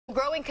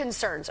Growing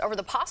concerns over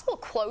the possible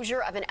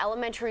closure of an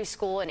elementary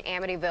school in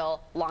Amityville,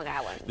 Long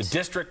Island. The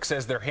district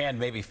says their hand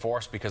may be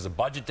forced because of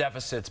budget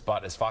deficits,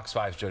 but as Fox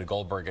 5's Jody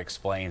Goldberg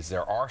explains,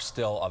 there are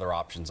still other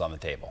options on the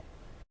table.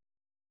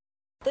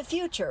 The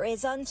future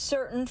is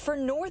uncertain for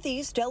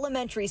Northeast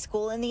Elementary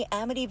School in the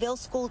Amityville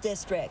School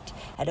District.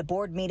 At a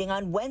board meeting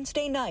on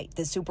Wednesday night,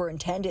 the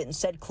superintendent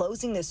said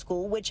closing the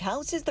school, which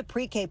houses the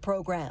pre-K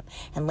program,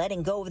 and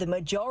letting go of the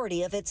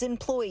majority of its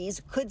employees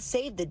could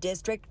save the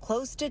district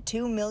close to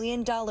 $2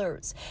 million.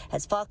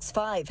 As Fox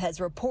 5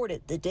 has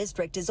reported, the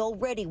district is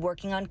already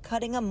working on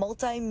cutting a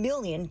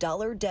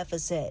multi-million-dollar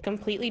deficit.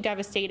 Completely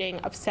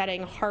devastating,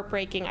 upsetting,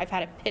 heartbreaking. I've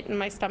had a pit in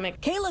my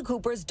stomach. Kayla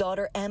Cooper's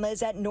daughter Emma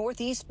is at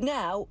Northeast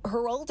now.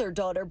 Her older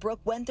daughter Brooke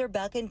went there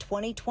back in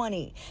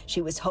 2020. She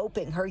was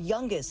hoping her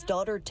youngest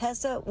daughter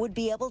Tessa would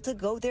be able to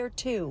go there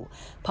too.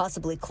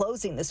 Possibly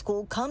closing the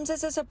school comes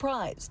as a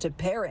surprise to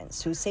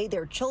parents who say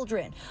their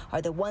children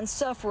are the ones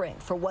suffering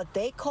for what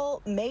they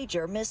call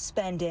major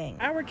misspending.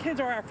 Our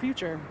kids are our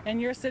future, and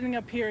you're sitting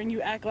up here and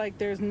you act like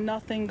there's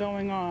nothing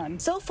going on.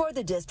 So far,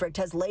 the district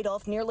has laid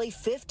off nearly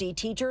 50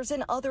 teachers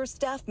and other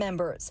staff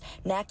members.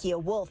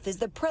 Nakia Wolf is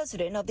the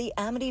president of the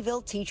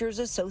Amityville Teachers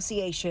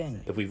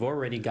Association. If we've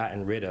already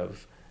gotten rid of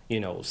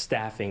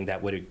staffing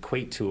that would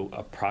equate to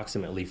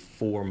approximately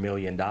 $4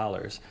 million,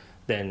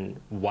 then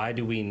why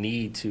do we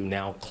need to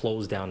now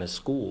close down a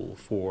school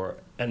for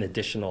an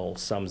additional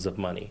sums of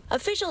money?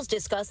 Officials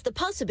discussed the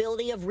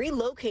possibility of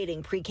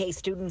relocating pre-K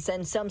students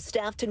and some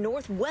staff to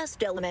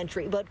Northwest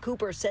Elementary, but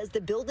Cooper says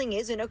the building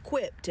isn't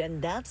equipped, and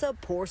that's a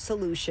poor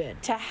solution.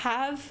 To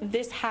have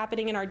this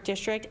happening in our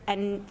district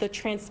and the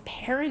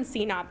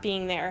transparency not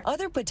being there.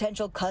 Other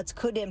potential cuts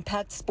could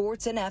impact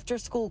sports and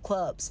after-school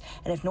clubs.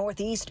 And if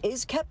Northeast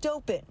is kept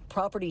open,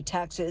 property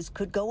taxes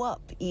could go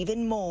up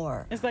even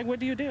more. It's like, what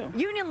do you do?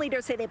 Union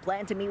leaders say they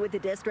plan to meet with the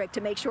district to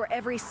make sure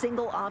every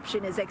single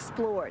option is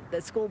explored.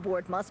 The school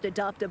board must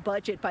adopt a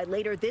budget by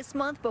later this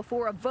month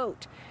before a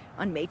vote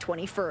on May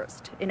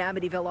 21st. In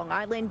Amityville, Long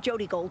Island,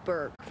 Jody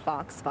Goldberg,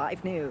 Fox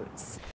 5 News.